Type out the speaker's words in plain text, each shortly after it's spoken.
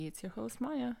It's your host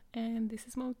Maya, and this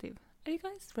is Motive. Are you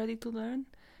guys ready to learn?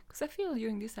 Because I feel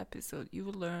during this episode you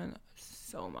will learn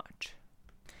so much.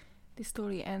 The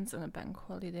story ends on a bank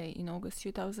holiday in August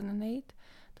 2008.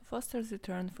 The Fosters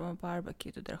returned from a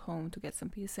barbecue to their home to get some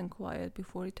peace and quiet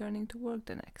before returning to work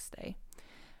the next day.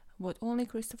 What only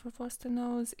Christopher Foster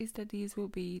knows is that these will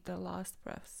be the last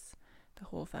breaths the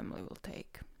whole family will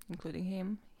take, including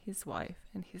him, his wife,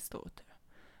 and his daughter.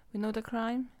 We know the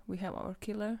crime, we have our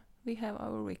killer, we have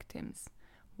our victims.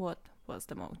 What was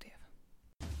the motive?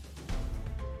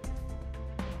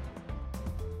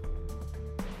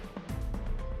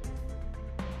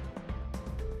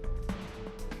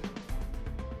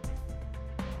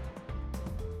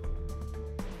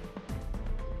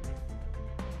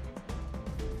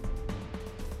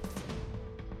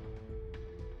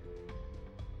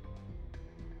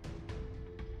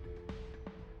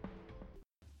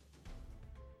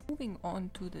 Moving on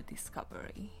to the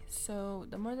discovery. So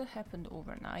the murder happened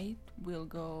overnight. We'll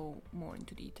go more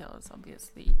into details,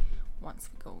 obviously, once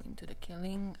we go into the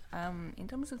killing. In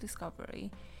terms of discovery,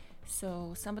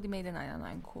 so somebody made a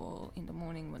 999 call in the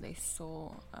morning when they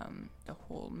saw the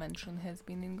whole mansion has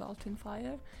been engulfed in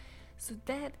fire. So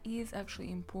that is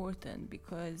actually important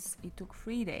because it took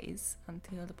 3 days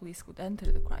until the police could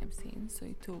enter the crime scene. So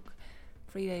it took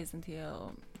 3 days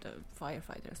until the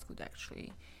firefighters could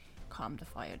actually calm the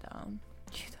fire down.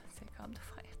 You don't say calm the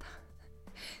fire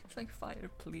down. It's like fire,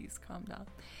 please calm down.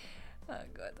 Oh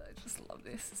god, I just love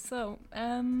this. So,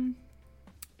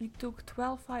 it took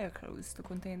 12 fire crews to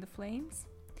contain the flames,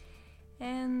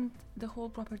 and the whole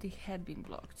property had been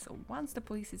blocked. So once the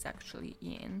police is actually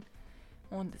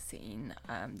on the scene,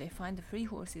 they find the 3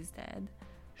 horses dead,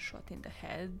 shot in the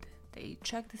head. They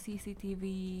check the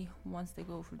CCTV. Once they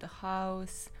go through the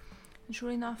house, and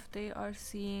sure enough, they are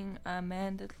seeing a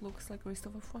man that looks like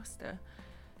Christopher Foster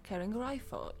carrying a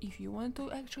rifle. If you want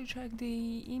to actually check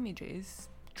the images,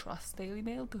 trust Daily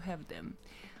Mail to have them.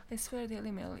 I swear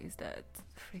Daily Mail is that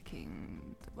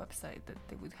freaking website that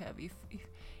they would have if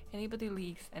anybody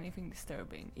leaks anything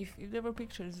disturbing. If there were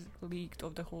pictures leaked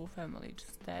of the whole family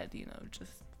just dead,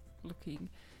 just looking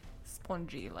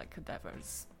spongy like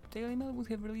cadavers, Daily Mail would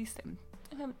have released them.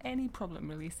 I don't have any problem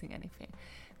releasing anything.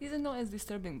 These are not as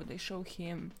disturbing, but they show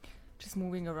him just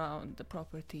moving around the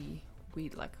property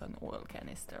with like an oil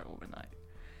canister overnight.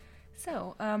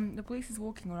 So, the police is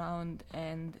walking around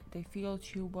and they feel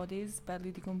 2 bodies badly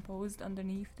decomposed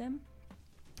underneath them.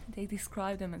 They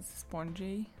describe them as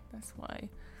spongy. That's why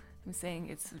I'm saying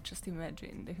it's just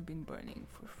imagine they have been burning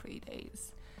for 3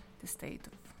 days. The state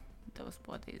of those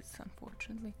bodies,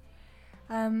 unfortunately.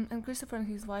 And Christopher and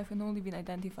his wife had only been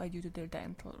identified due to their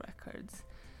dental records.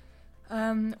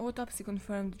 Autopsy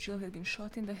confirmed Jill had been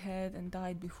shot in the head and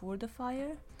died before the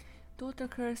fire. Daughter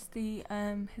Kirsty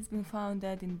has been found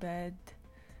dead in bed,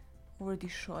 already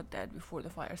shot dead before the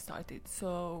fire started.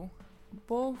 So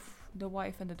both the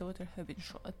wife and the daughter have been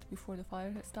shot before the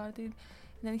fire had started.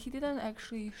 And then he didn't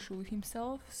actually shoot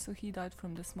himself, so he died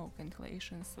from the smoke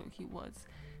ventilation, so he was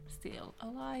still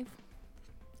alive.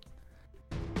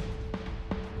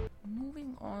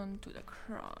 Moving on to the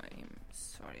crime.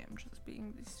 Sorry, I'm just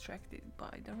being distracted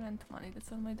by the rent money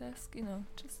that's on my desk,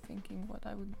 just thinking what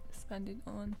I would spend it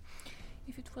on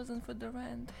if it wasn't for the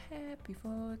rent. Happy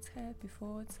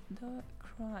thoughts, the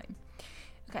crime.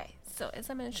 Okay, so as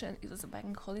I mentioned, it was a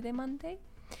bank holiday Monday.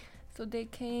 So they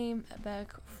came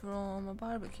back from a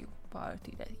barbecue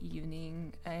party that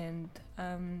evening, and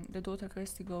the daughter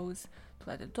Kirsty goes to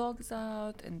let the dogs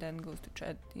out and then goes to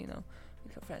chat,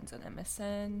 with her friends on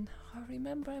MSN. I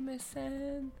remember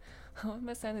MSN.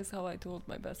 MSN is how I told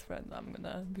my best friend I'm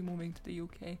gonna be moving to the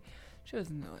UK. She was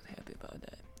not happy about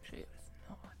that. She was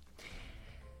not.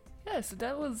 Yeah, so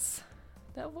that was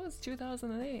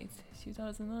 2008,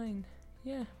 2009.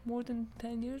 Yeah, more than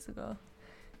 10 years ago.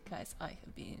 Guys, I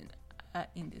have been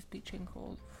in this bitching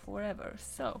hole forever.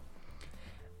 So,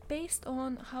 based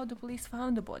on how the police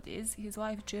found the bodies, his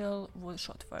wife Jill was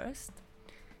shot first.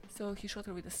 So he shot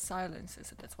her with a silencer,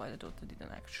 so that's why the daughter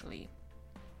didn't actually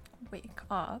wake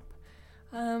up.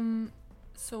 The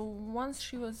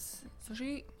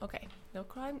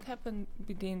crime happened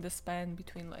within the span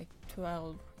between like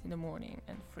 12 in the morning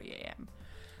and 3 a.m.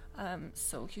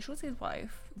 So he shoots his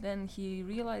wife, then he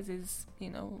realizes,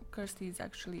 Kirsty is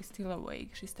actually still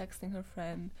awake. She's texting her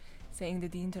friend saying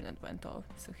that the internet went off,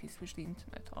 so he switched the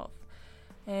internet off.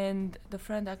 And the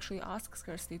friend actually asks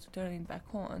Kirsty to turn it back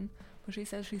on, but she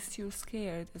says she's too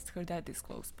scared as her dad is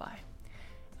close by.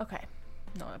 Okay,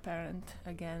 not apparent,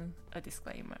 again, a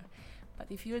disclaimer. But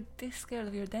if you're this scared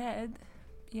of your dad,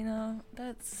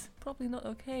 that's probably not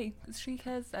okay, because she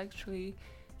has actually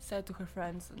said to her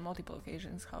friends on multiple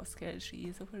occasions how scared she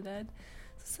is of her dad.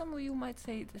 So some of you might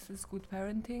say this is good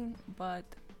parenting, but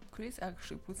Chris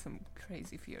actually put some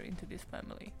crazy fear into this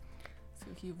family. So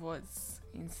he was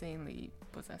insanely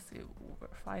possessive over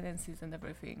finances and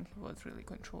everything. He was really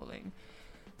controlling.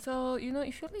 So,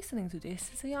 if you're listening to this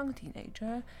as a young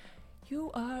teenager, you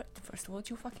are, first of all,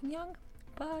 too fucking young,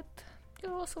 but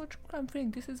you're also a true crime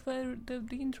freak. This is where the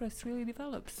interest really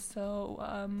develops. So,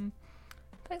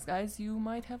 thanks, guys. You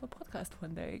might have a podcast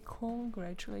one day.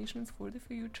 Congratulations for the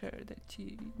future that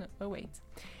you awaits.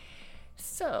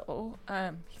 So,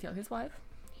 he tells his wife,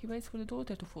 he waits for the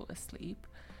daughter to fall asleep,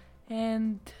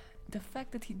 and the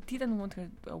fact that he didn't want her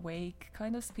awake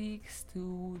kind of speaks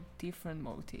to different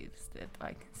motives that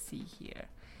I can see here.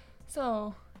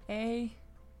 So, A,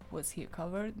 was he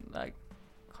coward?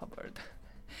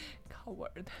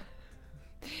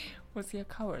 Was he a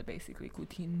coward, basically?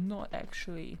 Could he not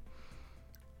actually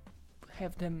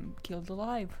have them killed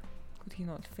alive? Could he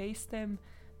not face them?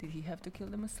 Did he have to kill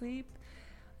them asleep?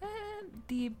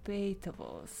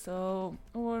 Debatable. So,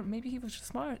 or maybe he was just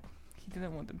smart. He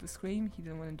didn't want them to scream, he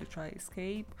didn't want them to try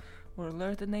escape or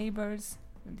alert the neighbors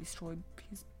and destroy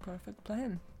his perfect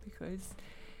plan, because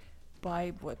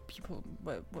by what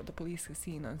the police have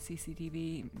seen on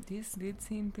CCTV, this did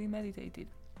seem premeditated.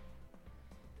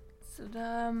 So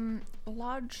the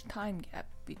large time gap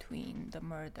between the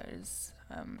murders,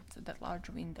 so that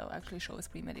large window actually shows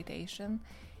premeditation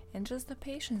and just the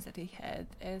patience that he had,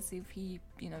 as if he,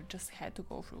 just had to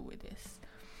go through with this.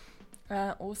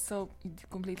 Also, it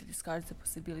completely discards the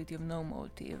possibility of no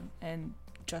motive and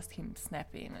just him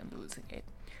snapping and losing it.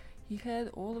 He had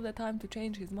all of the time to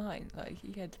change his mind. Like,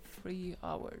 he had 3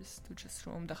 hours to just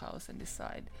roam the house and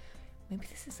decide, maybe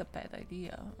this is a bad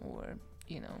idea, or,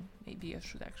 maybe I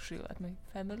should actually let my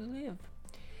family live.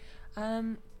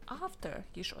 After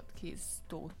he shot his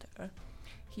daughter,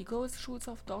 he goes, shoots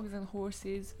off dogs and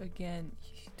horses. Again,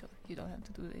 you don't have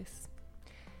to do this.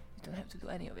 You don't have to do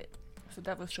any of it. So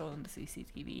that was shown on the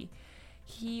CCTV.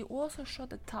 He also shot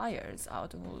the tires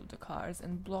out of all of the cars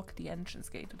and blocked the entrance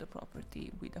gate to the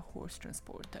property with a horse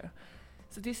transporter.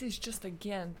 So this is just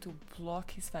again to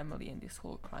block his family and this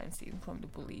whole crime scene from the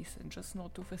police, and just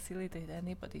not to facilitate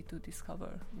anybody to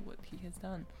discover what he has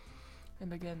done.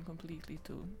 And again, completely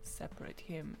to separate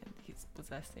him and his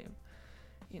possessive,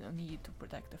 need to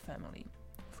protect the family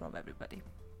from everybody.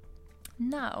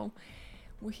 Now,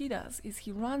 what he does is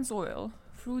he runs oil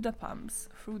through the pumps,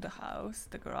 through the house,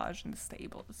 the garage, and the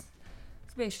stables.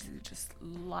 So basically just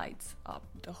lights up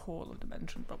the whole of the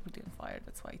mentioned property on fire.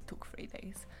 That's why it took 3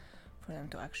 days for them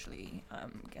to actually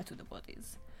get to the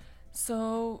bodies.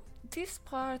 So this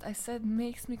part, I said,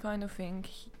 makes me kind of think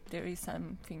there is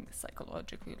something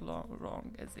psychologically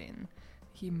wrong, as in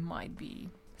he might be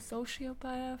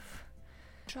sociopath,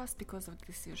 just because of the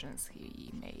decisions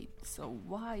he made. So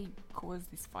why cause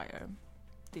this fire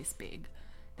this big,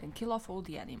 then kill off all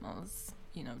the animals,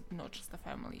 not just the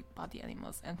family, but the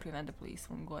animals, and prevent the police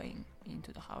from going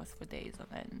into the house for days on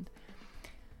end.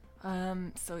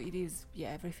 So it is,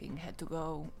 everything had to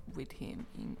go with him,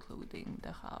 including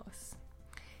the house.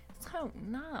 So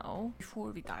now,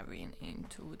 before we dive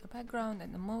into the background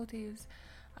and the motives,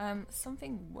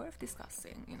 something worth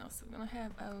discussing, so we're gonna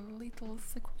have a little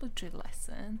psychology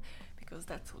lesson, because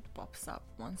that's what pops up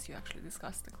once you actually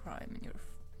discuss the crime and you're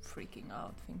freaking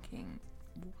out, thinking,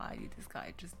 why did this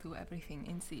guy just do everything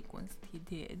in sequence that he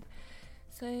did?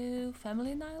 So,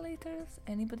 family annihilators,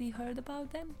 anybody heard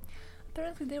about them?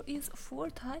 Apparently there is 4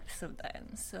 types of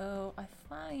them, so I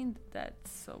find that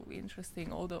so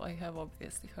interesting, although I have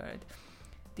obviously heard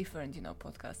different,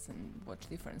 podcasts and watched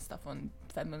different stuff on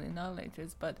family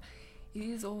annihilators, but it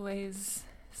is always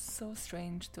so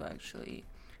strange to actually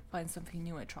find something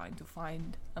new and trying to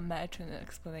find a match and an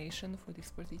explanation for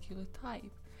this particular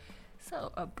type.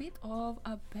 So, a bit of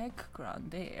a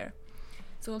background there.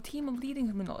 So, a team of leading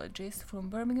criminologists from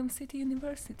Birmingham City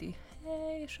University,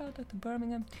 hey, shout out to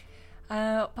Birmingham,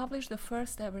 published the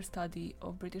first ever study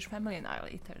of British family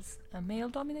annihilators, a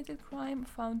male-dominated crime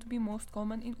found to be most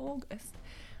common in August.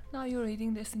 Now you're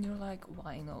reading this and you're like,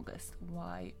 why in August?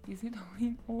 Why is it only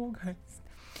in August?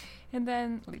 And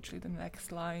then, literally the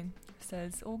next line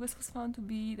says, August was found to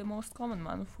be the most common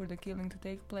month for the killing to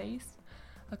take place,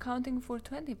 accounting for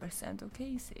 20% of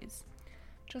cases.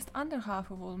 Just under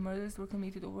half of all murders were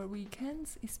committed over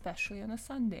weekends, especially on a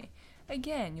Sunday.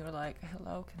 Again, you're like,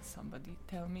 hello, can somebody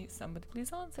tell me, somebody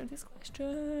please answer this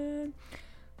question?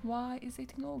 Why is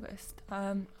it in August?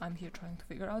 I'm here trying to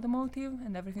figure out the motive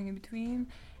and everything in between,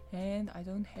 and I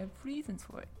don't have reasons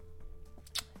for it.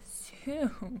 So,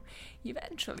 Anywho,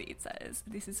 eventually it says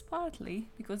this is partly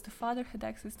because the father had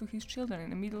access to his children in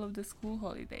the middle of the school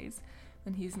holidays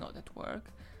when he is not at work,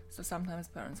 so sometimes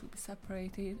parents will be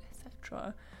separated,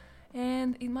 etc.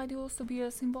 And it might also be a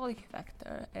symbolic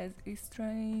factor, as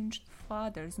estranged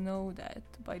fathers know that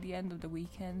by the end of the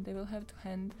weekend they will have to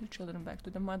hand the children back to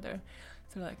the mother.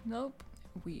 So they're like, nope,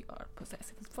 we are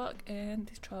possessive as fuck and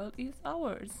this child is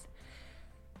ours.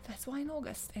 That's why in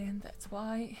August, and that's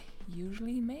why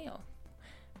usually male.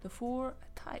 The 4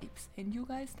 types, and you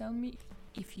guys tell me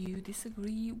if you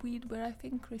disagree with where I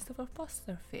think Christopher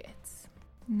Foster fits.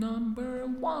 Number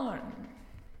 1.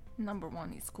 Number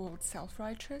 1 is called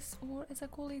self-righteous, or as I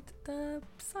call it, the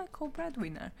psycho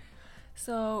breadwinner.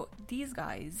 So these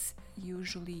guys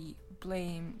usually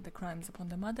blame the crimes upon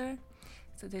the mother,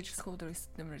 so they just hold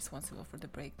them responsible for the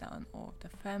breakdown of the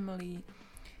family.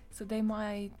 So they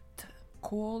might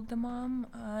call the mom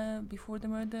before the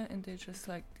murder, and they're just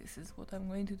like, this is what I'm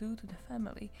going to do to the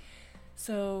family.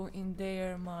 So in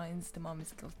their minds the mom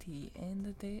is guilty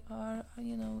and they are,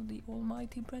 the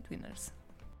almighty breadwinners.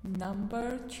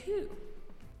 Number 2.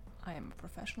 I am a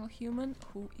professional human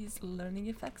who is learning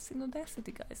effects in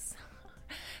Audacity, guys.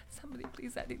 Somebody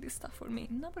please edit this stuff for me.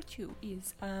 Number 2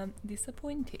 is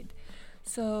disappointed.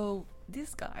 So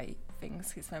this guy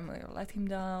thinks his family will let him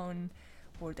down,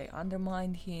 or they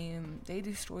undermined him, they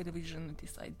destroy the vision of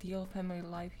this ideal family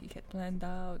life he had planned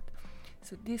out.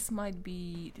 So this might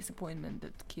be disappointment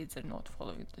that kids are not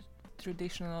following the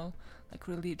traditional,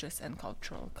 religious and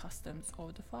cultural customs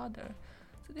of the father.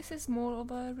 So this is more of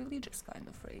a religious kind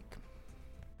of freak.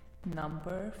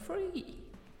 Number 3.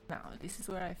 Now, this is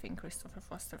where I think Christopher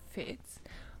Foster fits.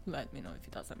 Let me know if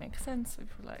it doesn't make sense, if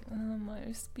you're like,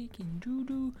 I'm speaking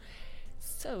doo-doo.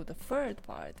 So the third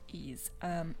part is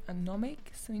anomic.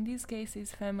 So in these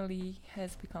cases, family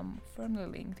has become firmly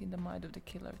linked in the mind of the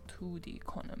killer to the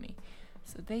economy.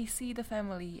 So they see the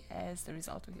family as the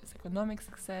result of his economic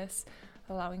success,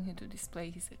 allowing him to display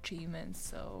his achievements.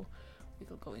 So we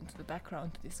will go into the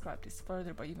background to describe this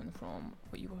further, but even from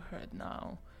what you heard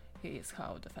now, is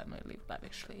how the family lived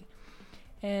lavishly.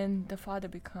 And the father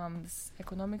becomes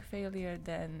economic failure,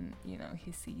 then,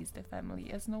 he sees the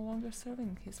family as no longer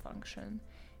serving his function,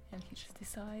 and he just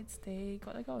decides they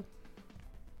gotta go.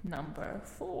 Number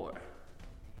 4.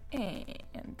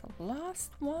 And the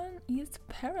last one is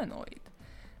paranoid.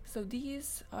 So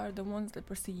these are the ones that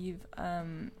perceive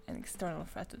an external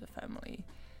threat to the family.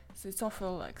 So it's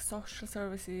often like social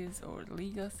services or the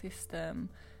legal system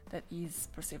that is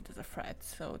perceived as a threat.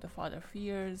 So the father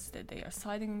fears that they are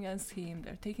siding against him,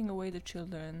 they're taking away the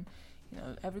children,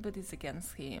 everybody's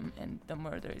against him, and the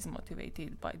murder is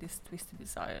motivated by this twisted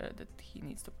desire that he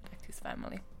needs to protect his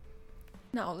family.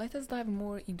 Now let us dive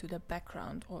more into the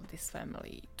background of this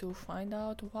family to find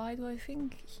out why do I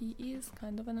think he is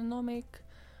kind of an anomic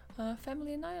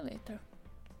family annihilator.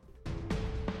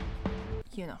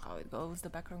 You know how it goes, the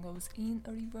background goes in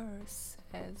a reverse,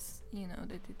 as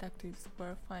the detectives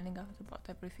were finding out about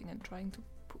everything and trying to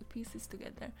put pieces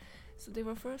together. So they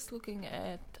were first looking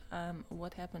at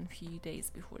what happened a few days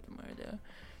before the murder.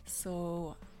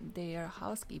 So their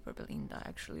housekeeper Belinda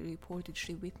actually reported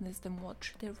she witnessed them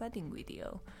watch their wedding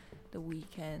video the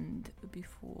weekend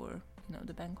before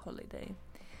the bank holiday.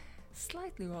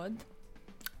 Slightly odd,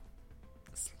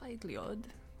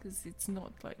 because it's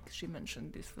not like she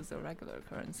mentioned this was a regular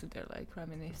occurrence, so they're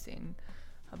reminiscing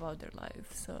about their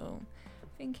life. So I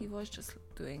think he was just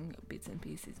doing bits and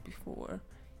pieces before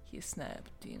he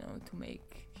snapped, to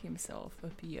make himself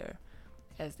appear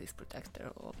as this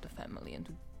protector of the family and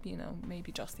to,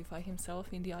 maybe justify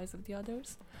himself in the eyes of the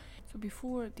others. So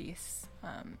before this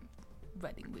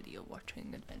wedding video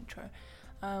watching adventure,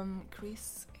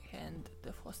 Chris and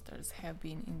the Fosters have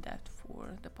been in debt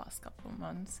for the past couple of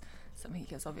months. So he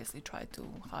has obviously tried to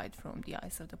hide from the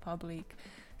eyes of the public.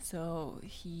 So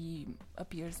he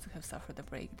appears to have suffered a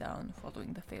breakdown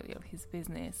following the failure of his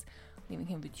business, leaving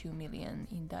him with $2 million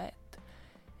in debt.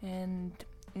 And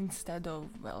instead of,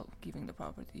 giving the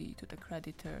property to the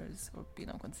creditors or,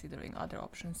 considering other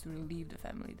options to relieve the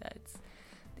family debts,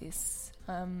 this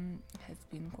has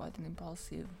been quite an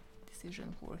impulsive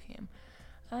decision for him.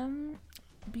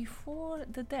 Before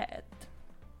the death,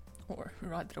 or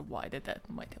rather why the death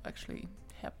might have actually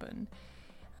happened,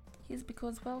 is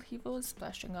because, he was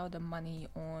splashing out the money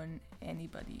on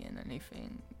anybody and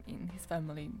anything in his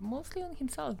family, mostly on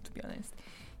himself, to be honest.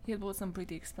 He had bought some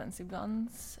pretty expensive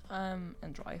guns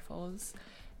and rifles.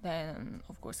 Then,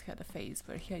 of course, he had a phase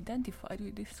where he identified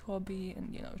with this hobby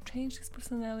and, changed his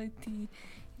personality.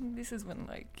 And this is when,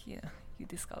 you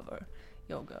discover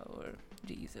yoga or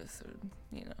Jesus or,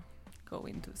 go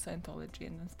into Scientology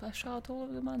and then splash out all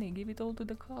of the money, give it all to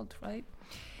the cult, right?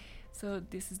 So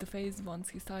this is the phase once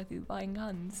he started buying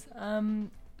guns.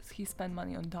 He spent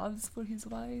money on doves for his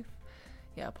wife.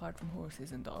 Yeah, apart from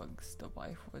horses and dogs, the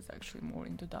wife was actually more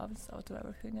into doves out of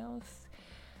everything else.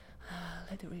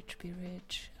 Let the rich be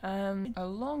rich.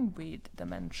 Along with the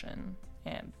mansion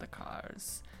and the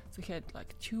cars. So he had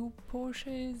like 2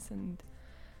 Porsches and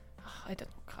I don't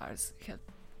know cars. He had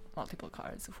multiple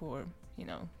cars for, you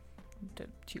know, the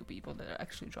 2 people that are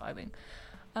actually driving.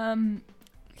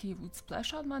 He would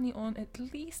splash out money on at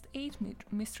least 8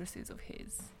 mistresses of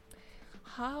his.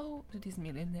 How do these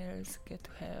millionaires get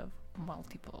to have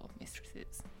multiple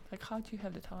mistresses? Like, how do you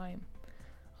have the time?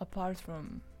 Apart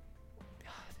from,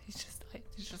 it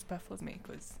just baffles me,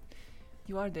 because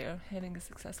you are there having a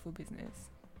successful business,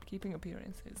 keeping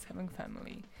appearances, having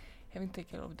family, having to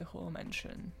take care of the whole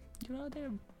mansion. You're out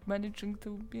there managing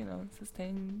to, you know,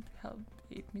 sustain, help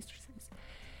 8 mistresses.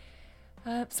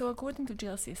 So according to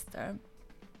Jill's sister,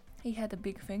 he had a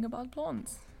big thing about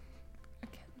blondes.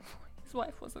 Again, his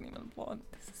wife wasn't even blonde.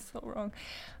 This is so wrong.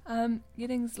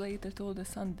 Giddings later told the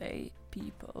Sunday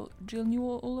people Jill knew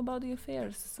all about the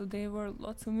affairs, so there were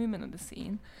lots of women on the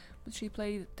scene, but she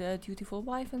played the dutiful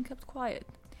wife and kept quiet.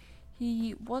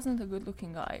 He wasn't a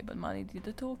good-looking guy, but money did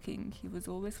the talking. He was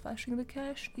always flashing the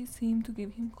cash. It seemed to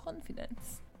give him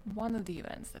confidence. One of the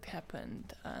events that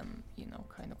happened,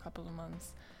 kind of a couple of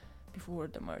months before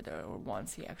the murder, or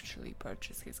once he actually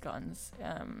purchased his guns,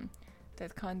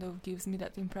 that kind of gives me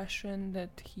that impression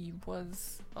that he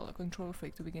was a control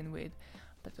freak to begin with,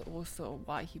 but also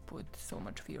why he put so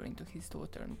much fear into his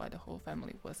daughter and why the whole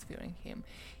family was fearing him,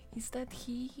 is that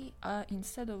he,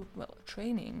 instead of,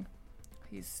 training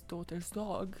his daughter's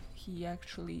dog, he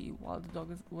actually, while the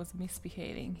dog was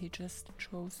misbehaving, he just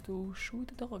chose to shoot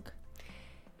the dog.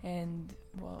 And,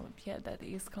 that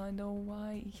is kind of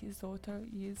why his daughter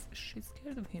she's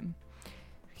scared of him.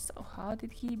 So how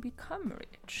did he become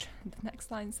rich? The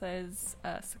next line says,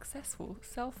 a successful,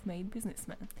 self-made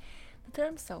businessman. The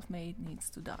term self-made needs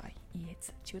to die.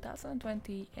 It's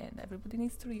 2020 and everybody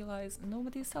needs to realize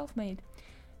nobody is self-made.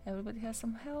 Everybody has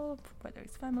some help, whether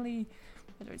it's family,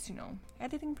 whether it's,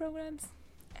 editing programs.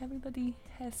 Everybody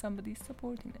has somebody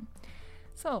supporting them.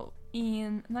 So,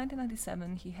 in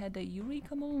 1997, he had a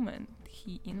eureka moment.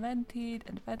 He invented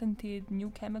and patented new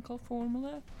chemical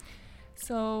formula.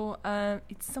 So,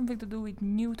 it's something to do with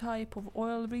new type of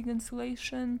oil rig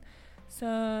insulation.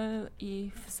 So,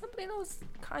 if somebody knows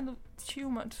kind of too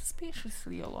much,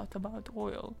 suspiciously a lot about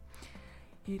oil,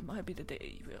 it might be the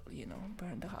day you will,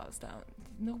 burn the house down.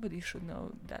 Nobody should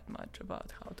know that much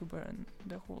about how to burn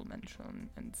the whole mansion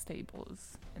and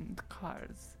stables and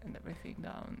cars and everything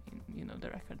down in, the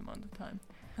record amount of time.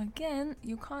 Again,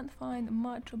 you can't find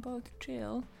much about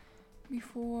Jill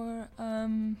before,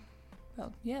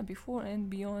 before and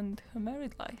beyond her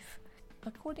married life.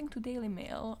 According to Daily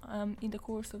Mail, in the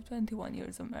course of 21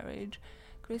 years of marriage,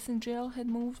 Chris and Jill had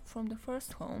moved from the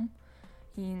first home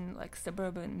in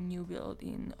suburban new build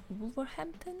in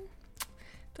Wolverhampton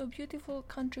to a beautiful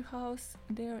country house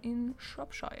there in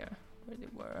Shropshire, where they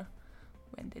were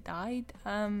when they died,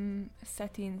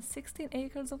 set in 16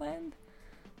 acres of land.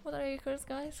 What are acres,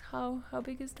 guys? How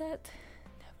big is that?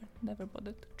 Never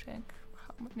bothered to check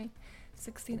how many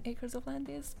 16 acres of land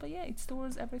is, but yeah, it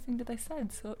stores everything that I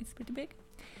said, so it's pretty big,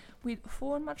 with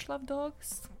 4 much loved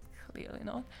dogs, clearly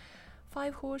not,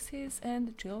 5 horses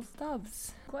and Jill's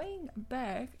doves. Going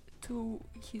back to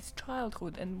his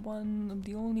childhood and one of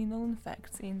the only known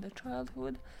facts in the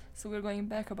childhood, so we're going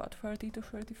back about 30 to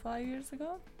 35 years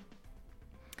ago,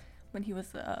 when he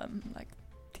was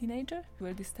teenager,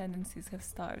 where these tendencies have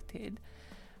started.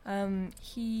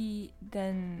 He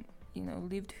then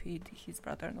lived with his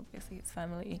brother and obviously his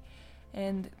family,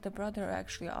 and the brother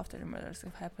actually, after the murders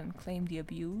have happened, claimed the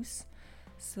abuse.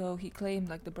 So he claimed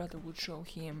the brother would show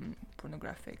him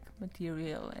pornographic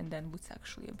material and then would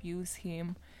sexually abuse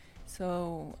him.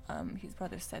 So his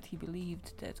brother said he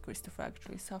believed that Christopher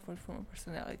actually suffered from a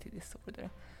personality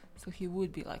disorder. So he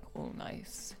would be all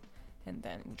nice and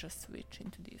then would just switch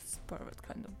into this pervert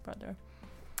kind of brother.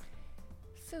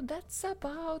 So that's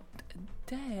about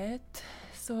that.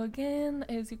 So again,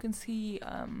 as you can see,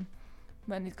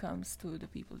 when it comes to the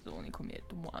people that only commit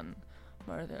one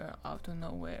murder out of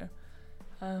nowhere,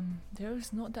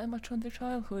 there's not that much on their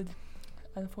childhood.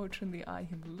 Unfortunately, I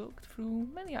have looked through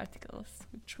many articles,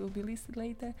 which will be listed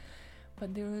later,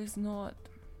 but there is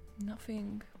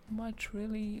nothing much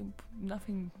really,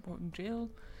 nothing on Jill.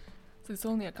 So it's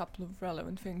only a couple of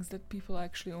relevant things that people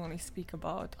actually only speak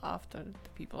about after the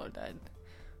people are dead.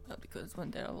 Well, because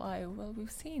when they're alive,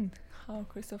 we've seen how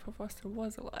Christopher Foster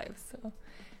was alive, so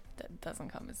that doesn't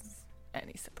come as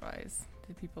any surprise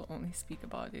that people only speak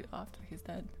about it after he's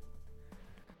dead.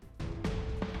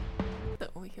 So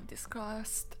we have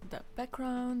discussed the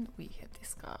background, we have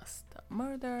discussed the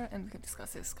murder, and we have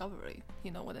discussed the discovery.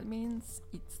 You know what it means?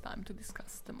 It's time to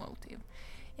discuss the motive.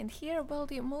 And here, well,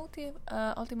 the motive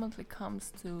ultimately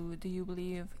comes to: do you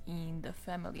believe in the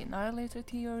family annihilator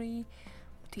theory,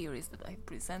 theories that I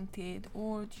presented,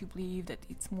 or do you believe that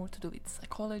it's more to do with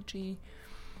psychology?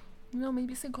 You know,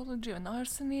 maybe psychology of an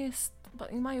arsonist, but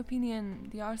in my opinion,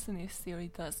 the arsonist theory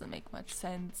doesn't make much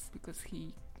sense because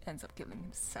he ends up killing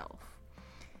himself.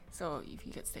 So if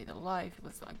he had stayed alive, he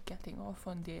was like getting off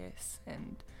on this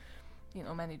and, you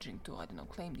know, managing to, I don't know,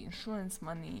 claim the insurance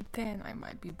money, then I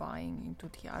might be buying into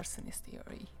the arsonist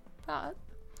theory. But,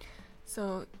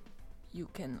 so you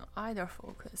can either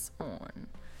focus on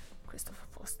Christopher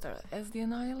Foster as the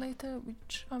Annihilator,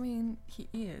 which, I mean, he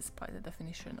is by the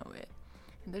definition of it.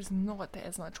 And there's not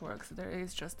as much work, so there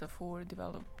is just the 4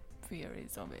 developed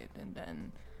theories of it, and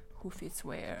then who fits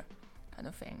where kind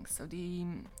of thing. So the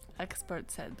expert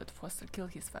said that Foster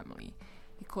killed his family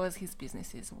because his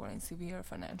businesses were in severe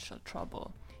financial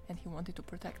trouble and he wanted to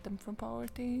protect them from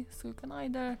poverty. So you can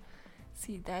either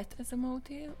see that as a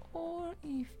motive, or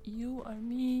if you are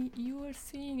me, you are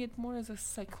seeing it more as a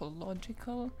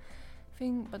psychological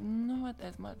thing, but not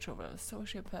as much of a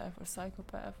sociopath or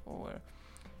psychopath or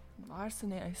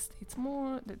arsonist. It's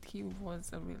more that he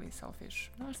was a really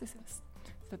selfish narcissist,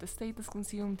 that the status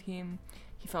consumed him,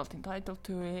 he felt entitled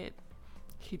to it,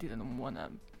 he didn't want to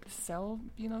sell,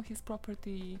 you know, his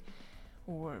property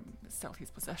or sell his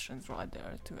possessions,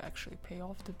 rather, to actually pay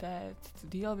off the debt, to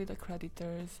deal with the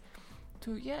creditors,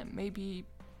 to, yeah, maybe,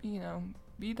 you know,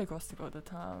 be the gossip of the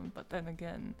town, but then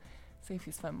again, save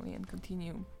his family and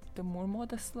continue the more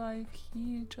modest life.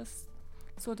 He just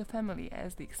saw the family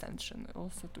as the extension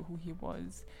also to who he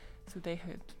was, so they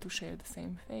had to share the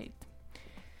same fate.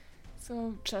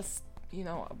 So just, you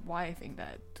know, why I think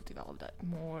that to develop that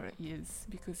more is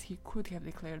because he could have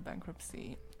declared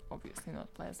bankruptcy, obviously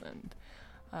not pleasant,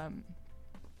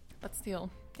 but still,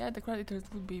 yeah, the creditors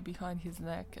would be behind his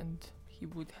neck and he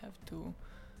would have to,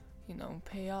 you know,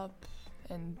 pay up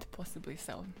and possibly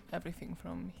sell everything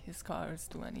from his cars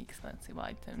to any expensive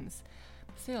items.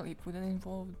 Still, it wouldn't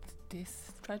involve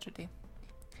this tragedy.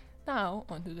 Now,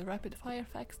 on to the rapid fire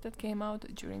facts that came out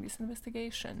during this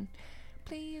investigation.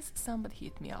 Please, somebody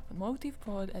hit me up on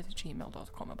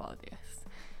motivepod@gmail.com about this.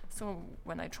 So,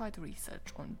 when I try to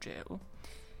research on Jill,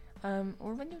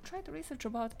 or when you try to research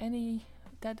about any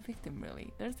dead victim,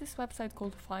 really, there's this website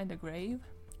called Find a Grave,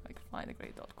 like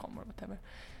findagrave.com or whatever,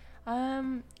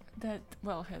 that,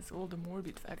 well, has all the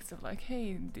morbid facts of like,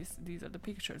 hey, these are the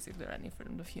pictures if there are any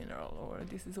from the funeral, or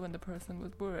this is when the person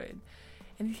was buried,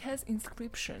 and it has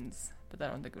inscriptions that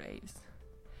are on the graves.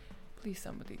 Please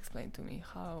somebody explain to me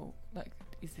how, like,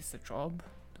 is this a job?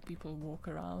 Do people walk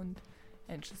around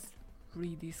and just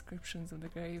read the inscriptions of the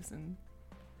graves and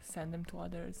send them to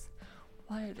others?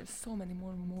 Why are there so many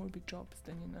more morbid jobs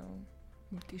than, you know,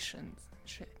 morticians and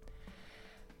shit?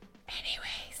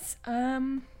 Anyways,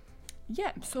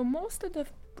 yeah, so most of the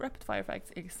rapid fire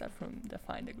facts, except from the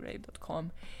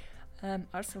findagrave.com,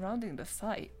 are surrounding the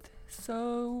site.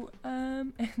 So,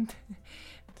 and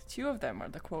the 2 of them are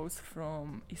the quotes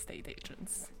from estate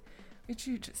agents, which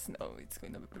you just know it's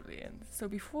going to be brilliant. So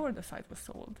before the site was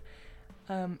sold,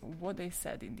 what they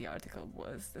said in the article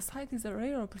was, the site is a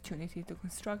rare opportunity to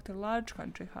construct a large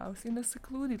country house in a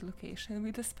secluded location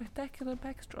with a spectacular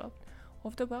backdrop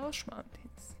of the Welsh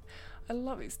Mountains. I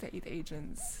love estate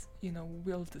agents, you know,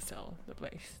 will to sell the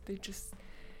place. They just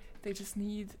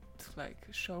need to, like,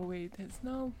 show it as,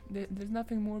 no, there's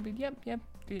nothing morbid. Yep,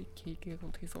 he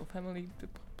killed his whole family. The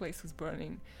place was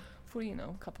burning for, you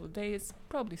know, a couple of days,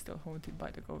 probably still haunted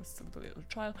by the ghosts of the little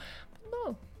child.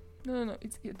 But no,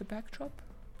 it's the backdrop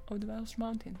of the Welsh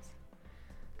Mountains.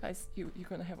 Guys, you're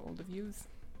gonna have all the views.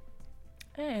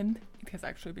 And it has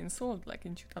actually been sold, like,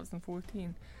 in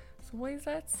 2014. So what is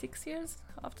that, 6 years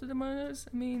after the murders?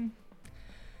 I mean,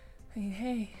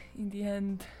 hey, in the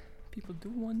end, people do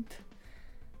want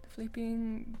the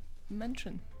flipping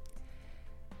mansion.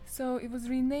 So it was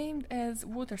renamed as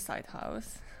Waterside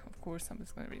House. Of course, I'm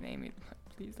just going to rename it.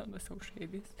 Please don't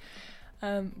associate this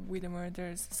with the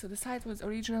murders. So the site was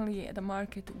originally at the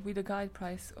market with a guide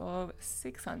price of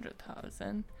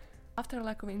 $600,000. After a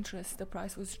lack of interest, the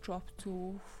price was dropped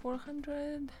to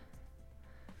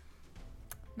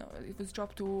it was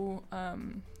dropped to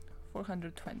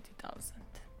 420,000.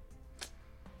 So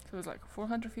it was like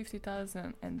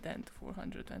 450,000 and then to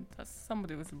 420,000.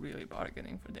 Somebody was really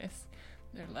bargaining for this.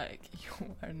 They're like,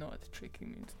 you are not tricking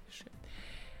me into this shit.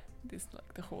 This,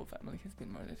 like, the whole family has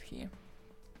been murdered here.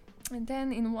 And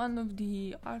then in one of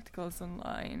the articles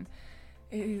online,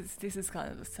 this is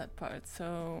kind of the sad part.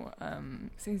 So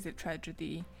since the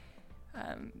tragedy,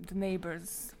 the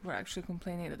neighbors were actually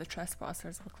complaining that the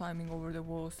trespassers were climbing over the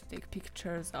walls to take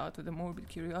pictures out of the morbid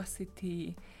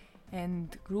curiosity,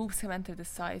 and groups have entered the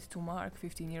site to mark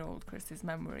 15-year-old Kirsty's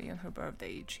memory on her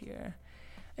birthday each year.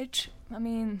 Which, I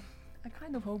mean, I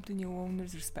kind of hope the new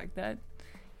owners respect that,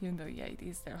 even though, yeah, it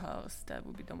is their house. That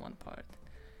would be the one part.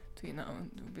 To, it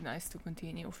would be nice to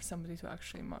continue for somebody to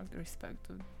actually mark the respect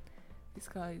of this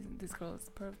girl's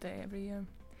birthday every year.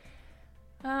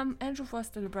 Andrew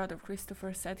Foster, the brother of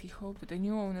Christopher, said he hoped that the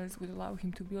new owners would allow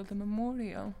him to build a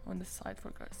memorial on the site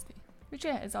for Kirsty. Which,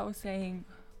 yeah, as I was saying,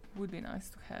 would be nice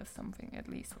to have something at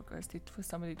least for Kirsty, for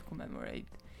somebody to commemorate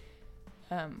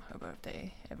her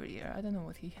birthday every year. I don't know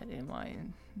what he had in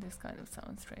mind. This kind of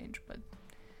sounds strange, but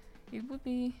it would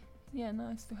be, yeah,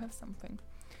 nice to have something.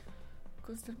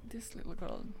 Because this little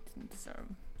girl didn't deserve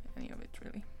any of it,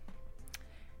 really.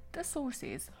 The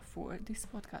sources for this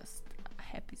podcast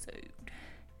episode.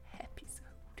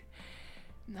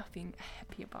 Nothing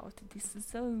happy about this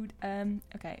episode.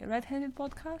 Okay, Red-Handed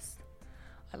Podcast.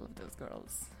 I love those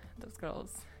girls. Those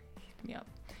girls hit me up.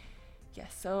 Yeah,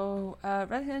 so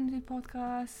Red-Handed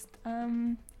Podcast,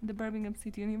 the Birmingham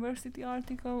City University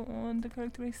article on the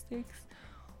characteristics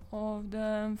of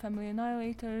the family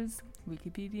annihilators,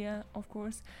 Wikipedia, of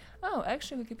course. Oh,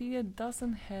 actually, Wikipedia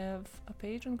doesn't have a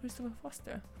page on Christopher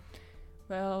Foster.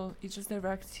 Well, it just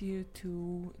directs you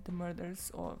to the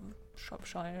Murders of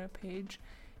Shropshire page,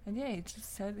 and yeah, it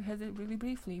just has it really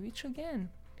briefly, which again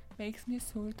makes me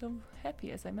sort of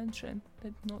happy, as I mentioned,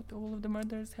 that not all of the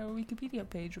murders have a Wikipedia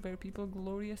page where people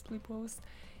gloriously post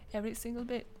every single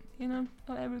bit.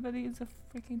 Not everybody is a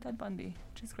freaking Ted Bundy,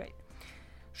 which is great.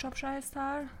 Shropshire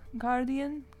Star,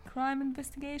 Guardian, Crime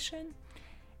Investigation,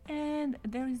 and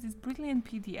there is this brilliant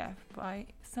PDF by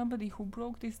somebody who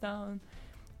broke this down.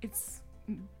 It's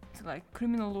like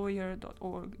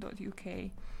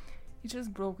criminallawyer.org.uk. He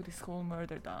just broke this whole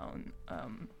murder down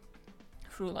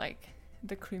through like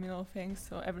the criminal things,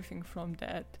 so everything from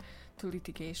that to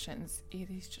litigations. It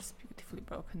is just beautifully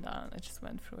broken down. I just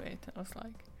went through it and I was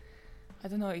like, I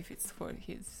don't know if it's for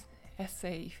his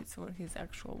essay, if it's for his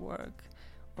actual work,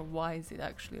 or why is it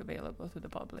actually available to the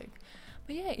public.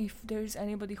 But yeah, if there's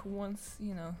anybody who wants,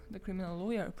 the criminal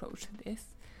lawyer approach to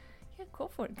this, yeah, go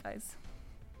for it, guys.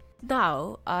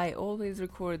 Now, I always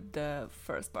record the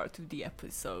first part of the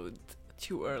episode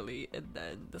too early and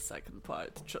then the second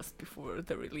part just before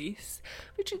the release,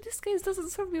 which in this case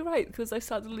doesn't serve me right because I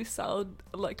suddenly sound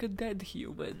like a dead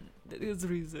human that is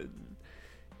risen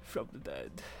from the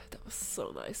dead. That was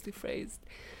so nicely phrased.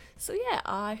 So yeah,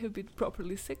 I have been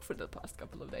properly sick for the past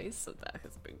couple of days, so that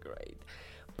has been great.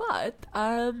 But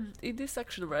in this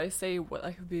section where I say what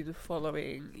I have been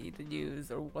following in the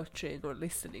news or watching or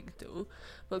listening to,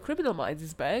 well, Criminal Minds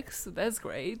is back, so that's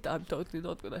great. I'm totally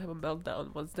not gonna have a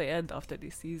meltdown once they end after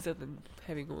this season and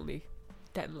having only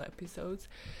 10 episodes.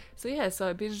 So yeah, so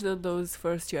I binged on those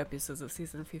first 2 episodes of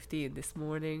season 15 this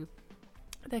morning.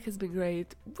 That has been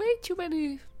great. Way too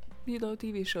many,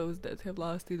 TV shows that have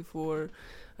lasted for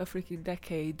a freaking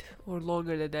decade or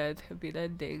longer than that have been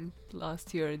ending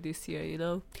last year and this year,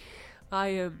 I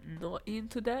am not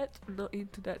into that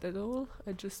at all.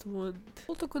 I just want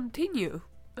all to continue.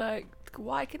 Like,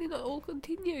 why can it not all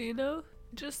continue,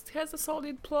 Just has a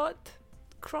solid plot.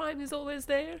 Crime is always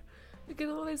there. We can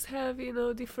always have,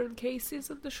 different cases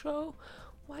on the show.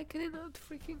 Why can it not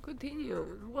freaking continue?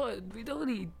 What? We don't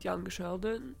need Young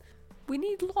Sheldon. We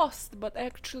need Lost, but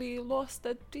actually Lost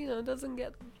that, doesn't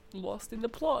get lost in the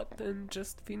plot and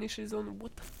just finishes on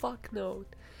what the fuck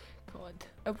note. God,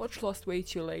 I watched Lost way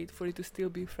too late for it to still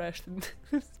be fresh and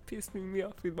pissing me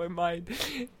off in my mind.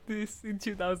 This in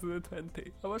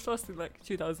 2020. I watched Lost in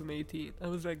 2018. I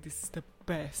was like, this is the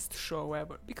best show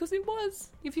ever. Because it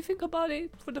was, if you think about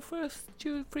it, for the first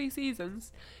 2-3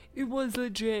 seasons, it was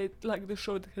legit like the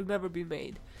show that has never been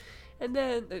made. And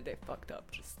then they fucked up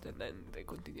and then they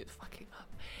continued fucking up.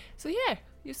 So yeah,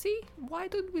 you see, why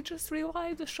don't we just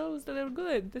revive the shows that are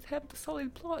good, that have the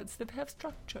solid plots, that have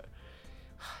structure?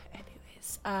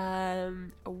 Anyways,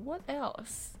 what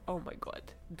else? Oh my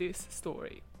god, this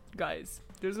story. Guys,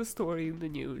 there's a story in the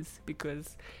news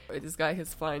because this guy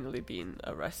has finally been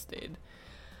arrested.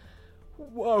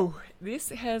 Whoa, this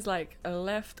has a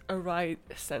left, a right,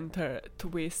 center,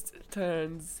 twist,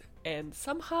 turns, and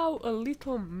somehow a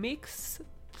little mix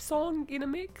song in a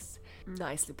mix.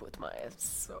 Nicely put, Maya.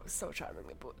 So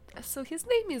charmingly put. So his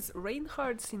name is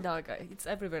Reinhard Sinaga. It's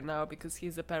everywhere now because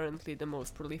he's apparently the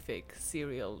most prolific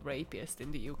serial rapist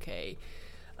in the UK.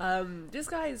 This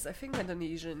guy is, I think,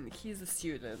 Indonesian. He's a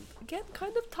student. Again,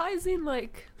 kind of ties in,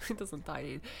 like, it doesn't tie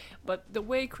in, but the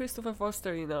way Christopher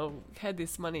Foster, had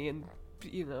this money and,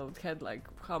 had, like,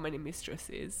 how many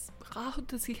mistresses, how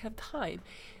does he have time?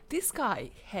 This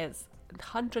guy has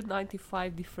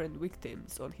 195 different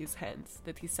victims on his hands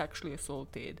that he sexually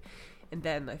assaulted, and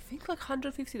then I think like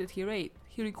 150 that he raped.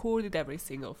 He recorded every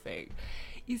single thing.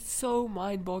 It's so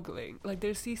mind-boggling. Like,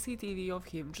 there's CCTV of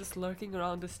him just lurking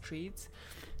around the streets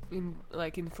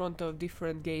in front of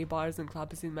different gay bars and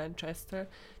clubs in Manchester,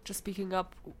 just picking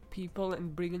up people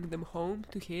and bringing them home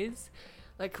to his,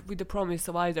 like, with the promise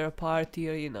of either a party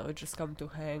or just come to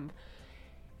hang.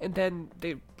 And then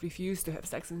they refuse to have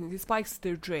sex, and he spikes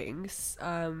their drinks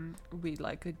with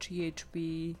like a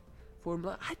GHB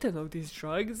formula. I don't know these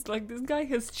drugs. Like, this guy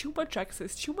has too much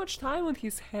access, too much time on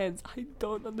his hands. I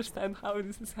don't understand how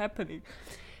this is happening.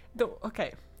 Though,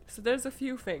 okay, so there's a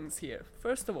few things here.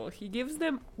 First of all, he gives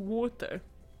them water.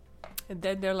 And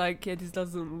then they're like, yeah, this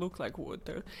doesn't look like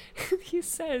water. He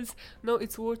says, no,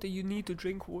 it's water, you need to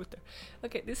drink water.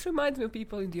 Okay, this reminds me of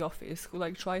people in the office who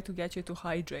like try to get you to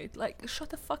hydrate. Like, shut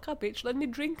the fuck up, bitch, let me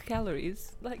drink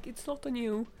calories. Like, it's not on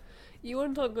you. You are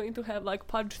not going to have like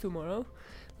punch tomorrow.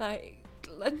 Like,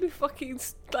 let me fucking,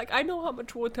 I know how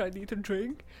much water I need to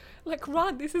drink. Like,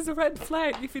 run, this is a red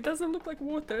flag. If it doesn't look like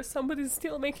water, somebody's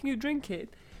still making you drink it.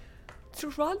 To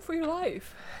run for your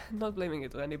life. I'm not blaming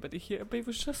it on anybody here, but it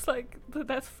was just like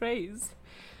that phrase.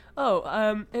 Oh,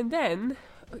 and then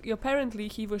apparently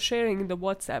he was sharing the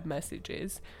WhatsApp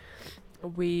messages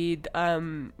with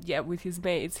his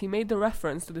mates. He made the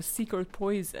reference to the secret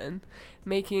poison,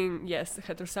 making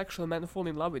heterosexual men fall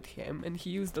in love with him, and he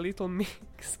used the Little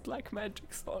Mix Black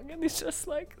Magic song, and it's just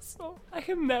like, so I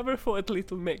have never thought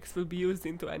Little Mix will be used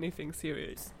into anything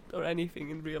serious or anything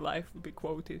in real life will be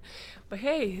quoted, but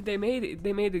hey, they made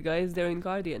it, guys. They're in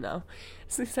Guardian now.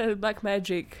 So he said Black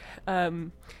Magic,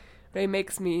 Ray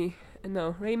makes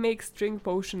drink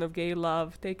potion of gay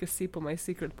love, take a sip of my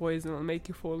secret poison, I'll make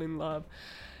you fall in love.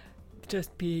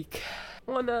 Just peak.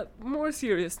 On a more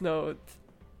serious note,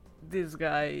 this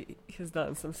guy has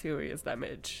done some serious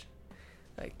damage,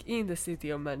 like in the city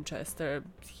of Manchester.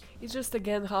 It's just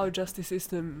again how justice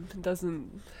system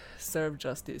doesn't serve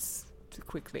justice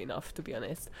quickly enough, to be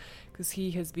honest, because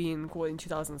he has been caught in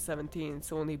 2017.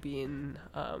 It's only been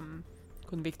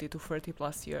convicted to 30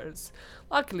 plus years.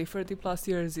 Luckily 30 plus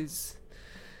years is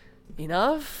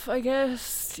enough, I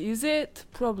guess. Is it?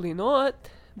 Probably not,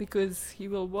 because he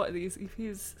will, if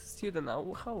he's student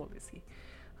now, how old is he?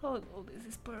 How old is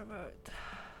this pervert?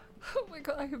 Oh my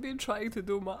god, I have been trying to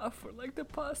do math for like the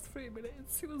past 3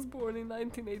 minutes. He was born in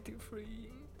 1983,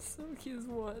 so he's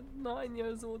 9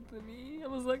 years older than me. I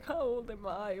was like, how old am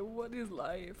I? What is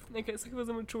life? Okay, so he was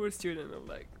a mature student of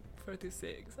like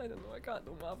 36. I don't know, I can't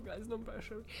do math, guys, don't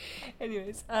pressure me.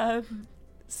 Anyways,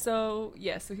 so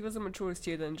he was a mature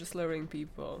student just luring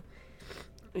people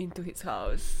into his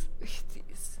house. It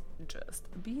is just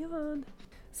beyond.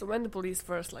 So when the police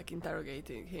first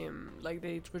interrogating him,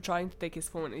 they were trying to take his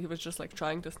phone, and he was just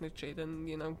trying to snitch it and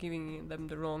giving them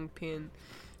the wrong pin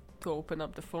to open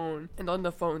up the phone. And on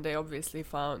the phone they obviously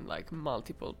found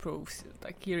multiple proofs,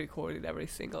 he recorded every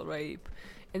single rape.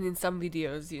 And in some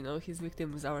videos, his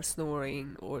victims are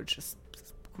snoring or just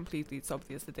completely, it's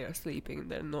obvious that they are sleeping,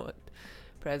 they're not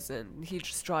present. He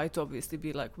just tried to obviously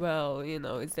be like, well,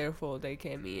 it's their fault, they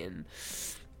came in.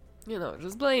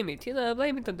 Just blame it,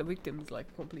 blame it on the victims, like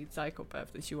a complete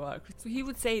psychopath that you are. So he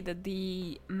would say that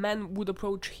the man would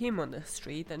approach him on the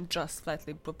street and just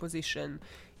flatly proposition,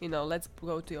 let's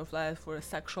go to your flat for a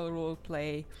sexual role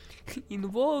play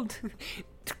involved.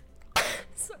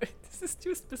 Sorry, this is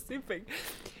too specific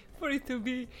for it to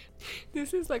be.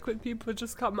 This is like when people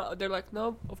just come out, they're like,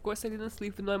 no, of course I didn't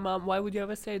sleep with my mom. Why would you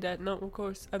ever say that? No, of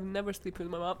course I've never slept with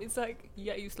my mom. It's like,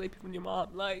 yeah, you sleep with your mom.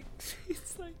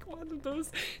 It's like one of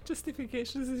those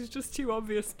justifications is just too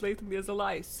obvious, blatantly as a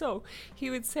lie. So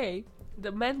he would say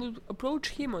the man would approach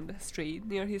him on the street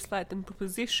near his flat and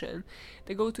proposition.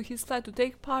 They go to his flat to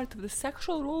take part of the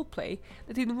sexual role play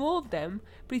that involved them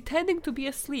pretending to be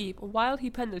asleep while he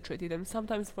penetrated them,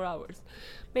 sometimes for hours.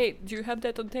 Mate, do you have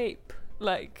that on tape?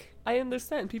 I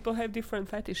understand people have different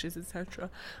fetishes,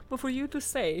 etc. But for you to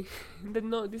say that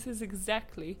no, this is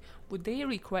exactly what they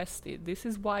requested, this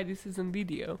is why this is on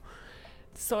video.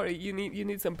 Sorry, you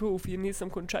need some proof, you need some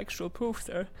contractual proof,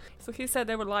 sir. So he said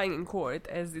they were lying in court,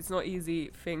 as it's not easy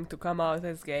thing to come out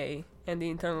as gay, and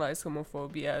the internalized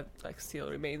homophobia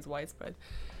still remains widespread.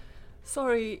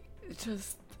 Sorry,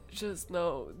 just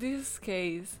no, this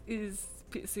case is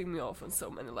pissing me off on so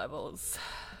many levels.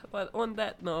 But on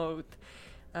that note,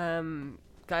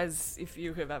 guys, if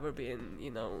you have ever been,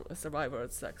 a survivor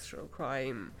of sexual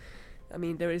crime, I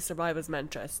mean, there is Survivors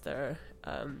Manchester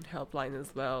helpline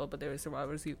as well, but there is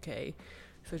Survivors UK.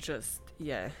 So just,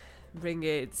 bring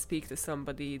it, speak to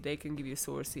somebody. They can give you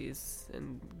sources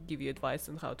and give you advice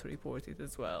on how to report it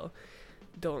as well.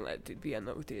 Don't let it be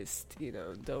unnoticed,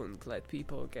 don't let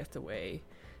people get away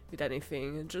with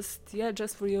anything.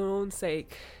 Just for your own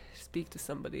sake, speak to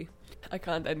somebody. I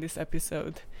can't end this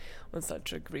episode on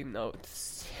such a grim note.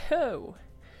 So,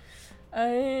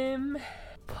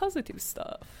 positive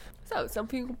stuff. So,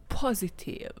 something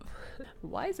positive.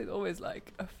 Why is it always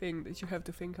like a thing that you have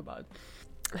to think about?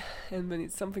 And when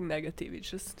it's something negative, it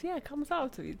just, comes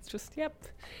out. It's just,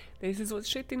 this is what's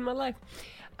shit in my life.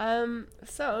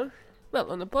 So,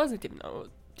 well, on a positive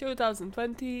note,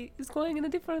 2020 is going in a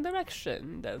different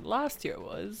direction than last year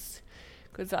was,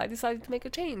 because I decided to make a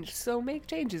change. So make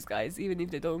changes, guys, even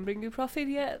if they don't bring you profit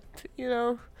yet,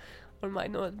 or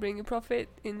might not bring you profit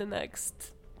in the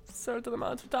next certain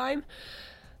amount of time.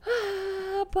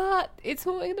 But it's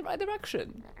moving in the right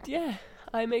direction. Yeah,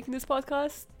 I'm making this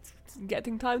podcast,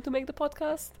 getting time to make the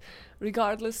podcast,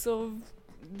 regardless of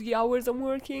the hours I'm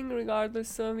working,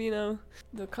 regardless of,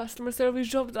 the customer service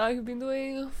job that I've been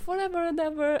doing forever and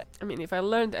ever. I mean, if I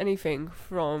learned anything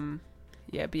from,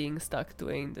 being stuck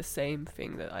doing the same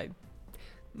thing that I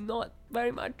not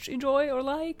very much enjoy or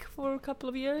like for a couple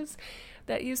of years,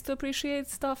 that is to appreciate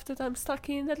stuff that I'm stuck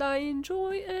in that I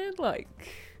enjoy and like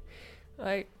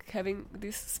having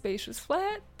this spacious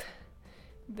flat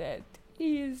that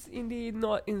is indeed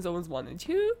not in zones 1 and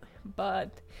 2,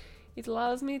 but it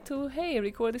allows me to,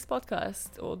 record this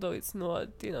podcast, although it's not,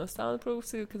 soundproof,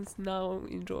 so you can now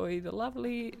enjoy the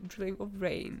lovely drilling of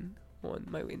rain on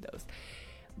my windows.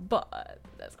 But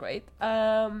that's great.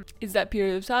 It's that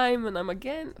period of time when I'm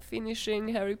again finishing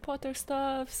Harry Potter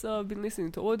stuff, so I've been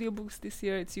listening to audiobooks this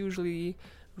year. It's usually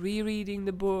rereading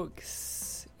the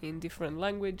books in different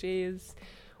languages,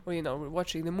 or, we're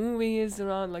watching the movies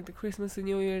around like the Christmas and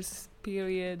New Year's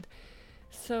period.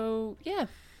 So,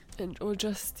 or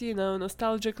just,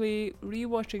 nostalgically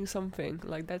rewatching something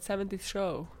like that 70s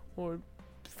show, or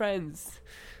Friends,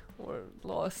 or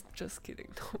Lost. Just kidding,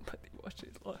 nobody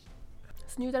watches Lost.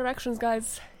 It's new directions,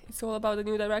 guys. It's all about the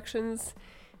new directions.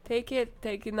 Take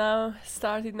it now,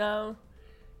 start it now.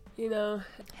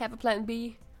 Have a plan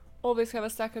B, always have a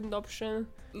second option,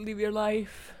 live your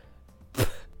life.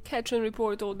 Catch and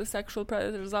report all the sexual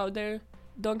predators out there.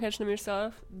 Don't catch them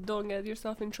yourself, don't get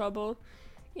yourself in trouble.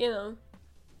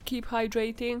 Keep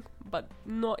hydrating, but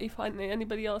not if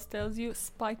anybody else tells you.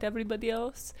 Spite everybody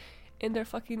else and they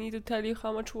fucking need to tell you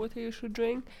how much water you should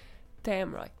drink.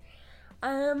 Damn right.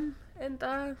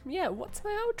 What's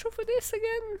my outro for this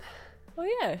again?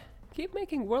 Oh yeah, keep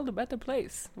making world a better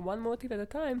place, one motive at a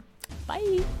time.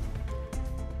 Bye.